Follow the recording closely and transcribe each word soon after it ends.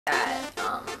that,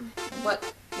 what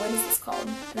is this called?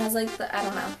 It has like the, I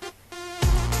don't know.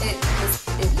 Yeah.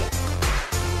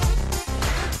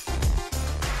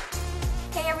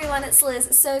 Hey everyone, it's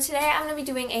Liz. So today I'm going to be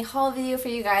doing a haul video for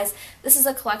you guys. This is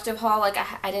a collective haul. Like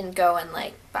I didn't go and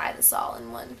like buy this all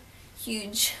in one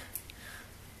huge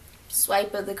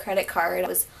swipe of the credit card. It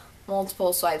was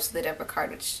multiple swipes of the debit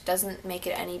card, which doesn't make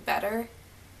it any better,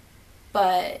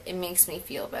 but it makes me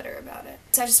feel better about it.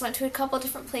 So I just went to a couple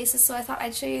different places, so I thought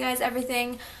I'd show you guys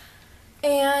everything.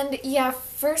 And yeah,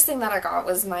 first thing that I got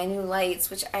was my new lights,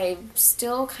 which I'm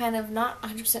still kind of not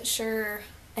 100% sure.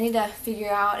 I need to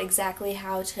figure out exactly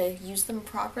how to use them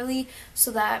properly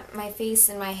so that my face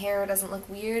and my hair doesn't look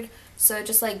weird. So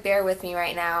just like bear with me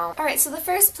right now. Alright, so the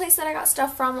first place that I got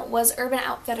stuff from was Urban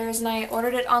Outfitters, and I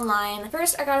ordered it online.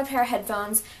 First I got a pair of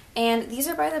headphones, and these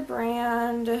are by the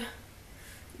brand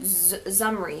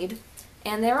Zumreed.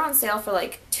 And they were on sale for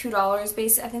like $2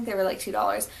 basically. I think they were like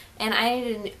 $2. And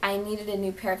I needed a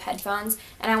new pair of headphones,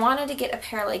 and I wanted to get a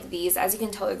pair like these. As you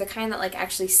can tell, they're the kind that like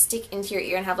actually stick into your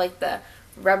ear and have like the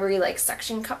rubbery like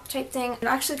suction cup type thing. It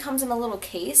actually comes in a little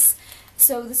case,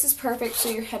 so this is perfect so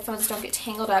your headphones don't get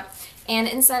tangled up. And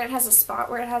inside it has a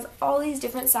spot where it has all these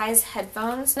different size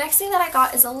headphones. The next thing that I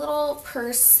got is a little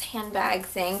purse handbag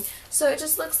thing. So it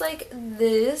just looks like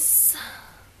this.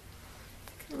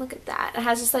 Look at that. It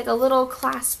has just like a little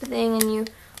clasp thing, and you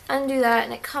undo that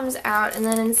and it comes out, and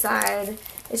then inside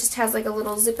it just has like a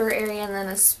little zipper area and then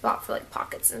a spot for like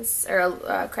pockets and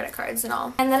or credit cards and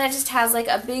all. And then it just has like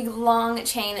a big long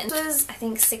chain, and this was I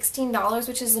think $16,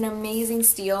 which is an amazing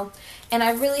steal. And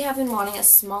I really have been wanting a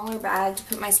smaller bag to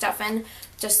put my stuff in,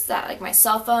 just that like my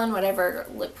cell phone, whatever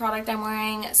lip product I'm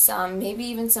wearing, some maybe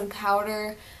even some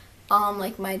powder,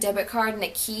 like my debit card and a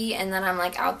key, and then I'm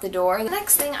like out the door. The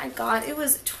next thing I got, it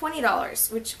was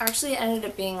 $20, which actually ended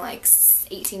up being like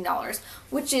 $18,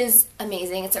 which is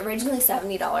amazing. It's originally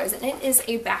 $70, and it is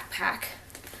a backpack.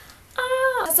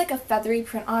 It has like a feathery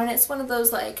print on it. It's one of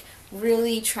those like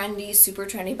really trendy, super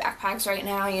trendy backpacks right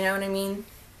now, you know what I mean?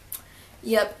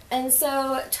 Yep, and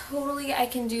so totally I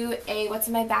can do a what's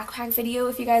in my backpack video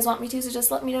if you guys want me to, so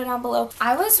just let me know down below.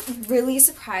 I was really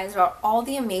surprised about all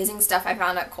the amazing stuff I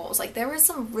found at Kohl's. Like there were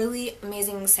some really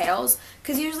amazing sales,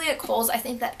 because usually at Kohl's I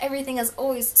think that everything is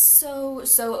always so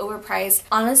overpriced.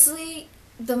 Honestly,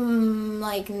 the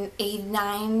like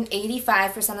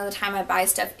 85% of the time I buy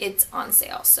stuff, it's on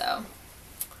sale, so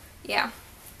yeah.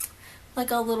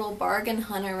 Like a little bargain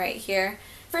hunter right here.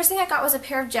 First thing I got was a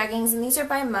pair of jeggings, and these are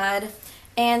by Mud,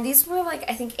 and these were like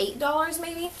I think $8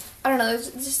 maybe. I don't know,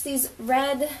 there's just these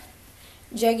red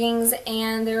jeggings,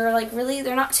 and they're like really,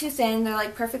 they're not too thin, they're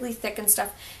like perfectly thick and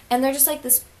stuff, and they're just like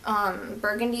this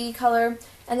burgundy color,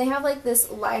 and they have like this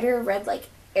lighter red like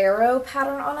arrow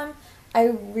pattern on them. I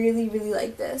really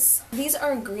like this. These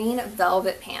are green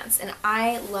velvet pants, and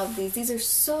I love these. These are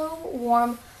so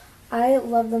warm. I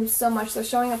love them so much. They're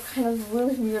showing up kind of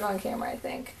really weird on camera, I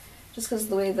think, just because of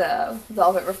the way the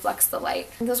velvet reflects the light.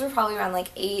 Those were probably around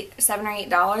like $7 or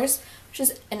 $8, which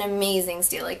is an amazing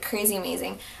steal, like crazy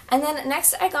amazing. And then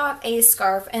next I got a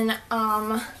scarf, and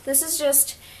this is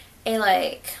just a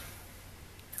like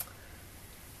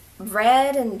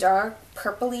red and dark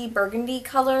purpley burgundy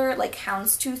color, like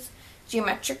houndstooth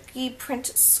geometric-y print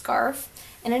scarf.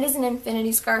 And it is an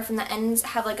infinity scarf, and the ends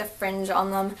have like a fringe on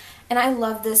them, and I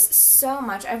love this so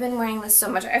much. I've been wearing this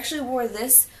so much. I actually wore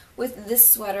this with this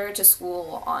sweater to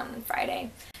school on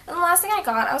Friday. And the last thing I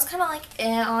got, I was kind of like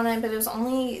on it, but it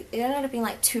ended up being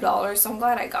like $2, so I'm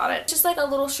glad I got it. Just like a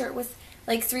little shirt with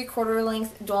like 3/4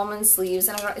 length dolman sleeves,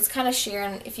 and it's kind of sheer,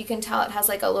 and if you can tell it has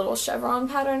like a little chevron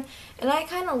pattern, and I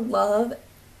kind of love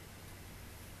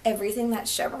everything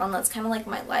that's chevron. That's kind of like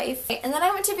my life. And then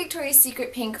I went to Victoria's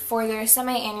Secret Pink for their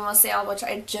semi-annual sale, which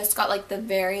I just got like the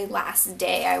very last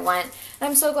day I went, and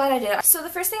I'm so glad I did. So the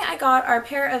first thing I got are a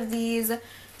pair of these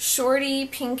shorty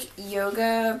pink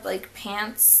yoga like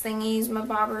pants thingies,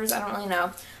 bobbers, I don't really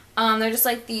know. They're just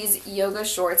like these yoga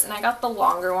shorts, and I got the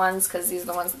longer ones because these are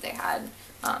the ones that they had.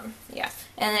 Yeah,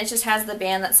 and it just has the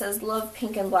band that says love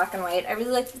pink and black and white. I really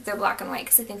like that they're black and white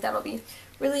because I think that'll be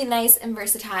really nice and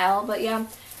versatile. But yeah,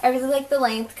 I really like the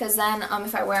length, because then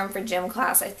if I wear them for gym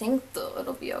class, I think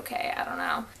it'll be okay. I don't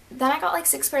know. Then I got like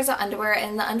 6 pairs of underwear,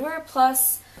 and the underwear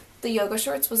plus the yoga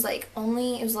shorts was like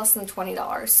it was less than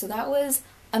 $20, so that was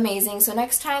amazing. So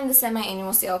next time the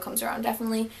semi-annual sale comes around,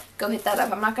 definitely go hit that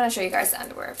up. I'm not going to show you guys the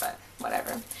underwear, but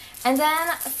whatever. And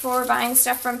then for buying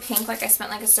stuff from Pink, like I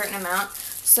spent like a certain amount.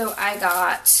 So I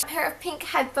got a pair of pink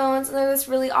headphones, and they're this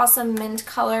really awesome mint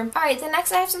color. Alright, then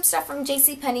next I have some stuff from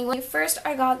JCPenney. First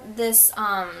I got this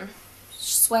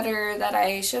sweater that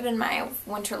I showed in my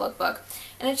winter lookbook.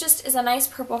 And it just is a nice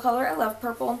purple color. I love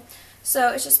purple.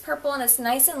 So it's just purple and it's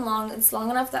nice and long. It's long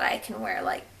enough that I can wear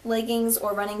like leggings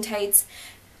or running tights.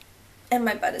 And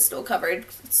my butt is still covered.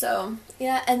 So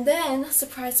yeah, and then,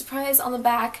 surprise, surprise, on the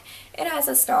back it has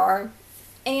a star.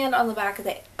 And on the back of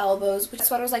the elbows, which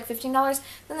sweater was like $15.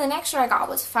 Then the next shirt I got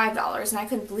was $5, and I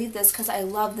couldn't believe this because I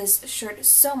love this shirt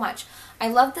so much. I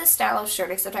love this style of shirt,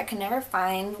 except I can never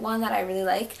find one that I really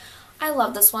like. I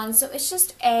love this one. So it's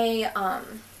just a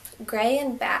gray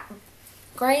and black,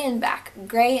 kind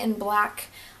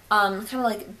of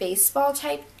like baseball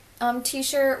type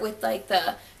t-shirt with like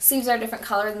the sleeves are a different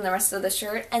color than the rest of the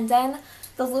shirt, and then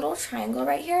the little triangle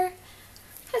right here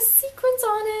has sequins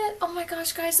on it. Oh my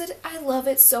gosh, guys, I love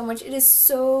it so much. It is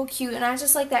so cute, and I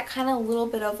just like that kind of little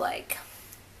bit of like,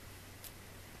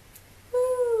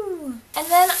 woo. And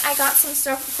then I got some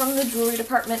stuff from the jewelry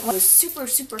department. I was super,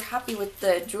 super happy with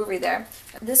the jewelry there.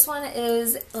 This one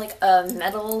is like a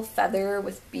metal feather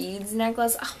with beads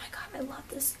necklace. Oh my god, I love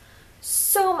this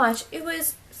so much. It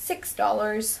was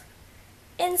 $6.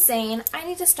 Insane. I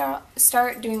need to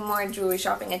start doing more jewelry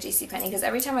shopping at JCPenney because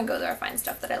every time I go there I find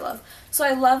stuff that I love. So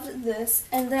I loved this,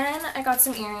 and then I got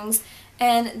some earrings,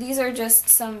 and these are just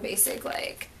some basic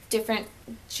like different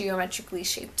geometrically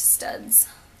shaped studs.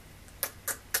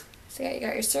 So yeah, you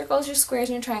got your circles, your squares,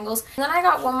 and your triangles. And then I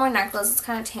got one more necklace. It's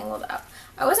kind of tangled up.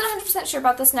 I wasn't 100% sure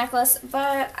about this necklace,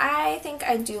 but I think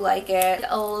I do like it.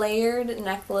 A layered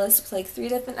necklace with like 3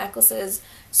 different necklaces.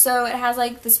 So it has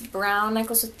like this brown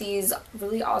necklace with these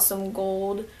really awesome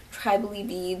gold tribally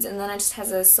beads, and then it just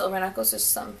has a silver necklace with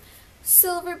some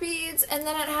silver beads, and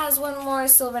then it has one more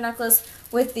silver necklace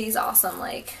with these awesome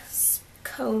like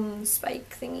cone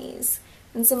spike thingies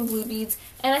and some blue beads,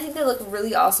 and I think they look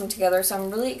really awesome together, so I'm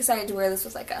really excited to wear this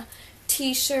with like a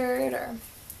t-shirt, or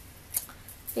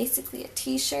basically a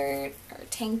t-shirt or a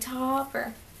tank top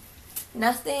or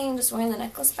nothing, just wearing the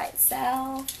necklace by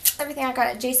itself. Everything I got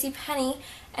at JCPenney.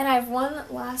 And I have one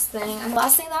last thing. And the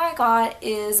last thing that I got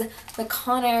is the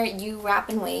Conair U Wrap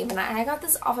and Wave, and I got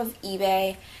this off of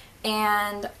eBay,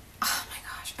 and oh my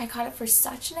gosh, I got it for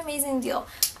such an amazing deal.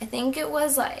 I think it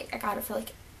was like, I got it for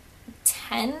like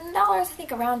 $10, I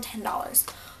think around $10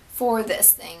 for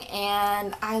this thing,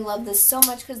 and I love this so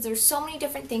much because there's so many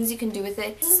different things you can do with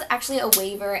it. This is actually a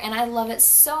waver, and I love it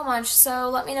so much, so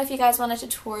let me know if you guys want a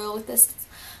tutorial with this.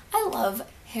 I love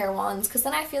hair wands because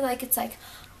then I feel like it's like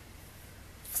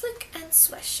flick and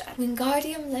swish.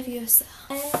 Wingardium Leviosa.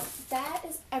 And that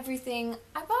is everything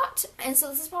I bought. And so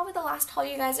this is probably the last haul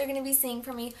you guys are going to be seeing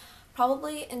from me,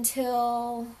 probably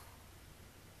until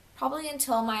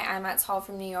my IMATS haul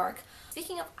from New York.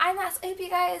 Speaking of IMATS, I hope you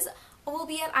guys will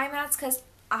be at IMATS because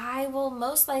I will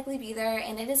most likely be there,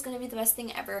 and it is going to be the best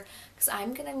thing ever because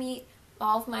I'm going to meet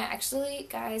all of my, actually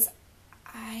guys,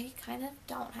 I kind of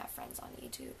don't have friends on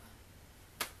YouTube.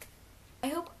 I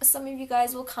hope some of you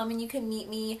guys will come and you can meet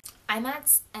me.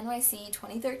 IMATS NYC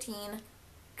 2013.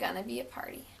 Gonna be a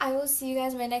party. I will see you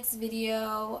guys in my next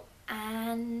video,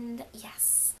 and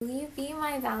yes. Will you be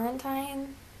my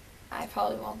Valentine? I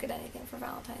probably won't get anything for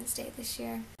Valentine's Day this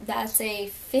year. That's a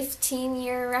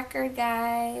 15-year record,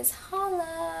 guys.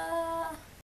 Holla!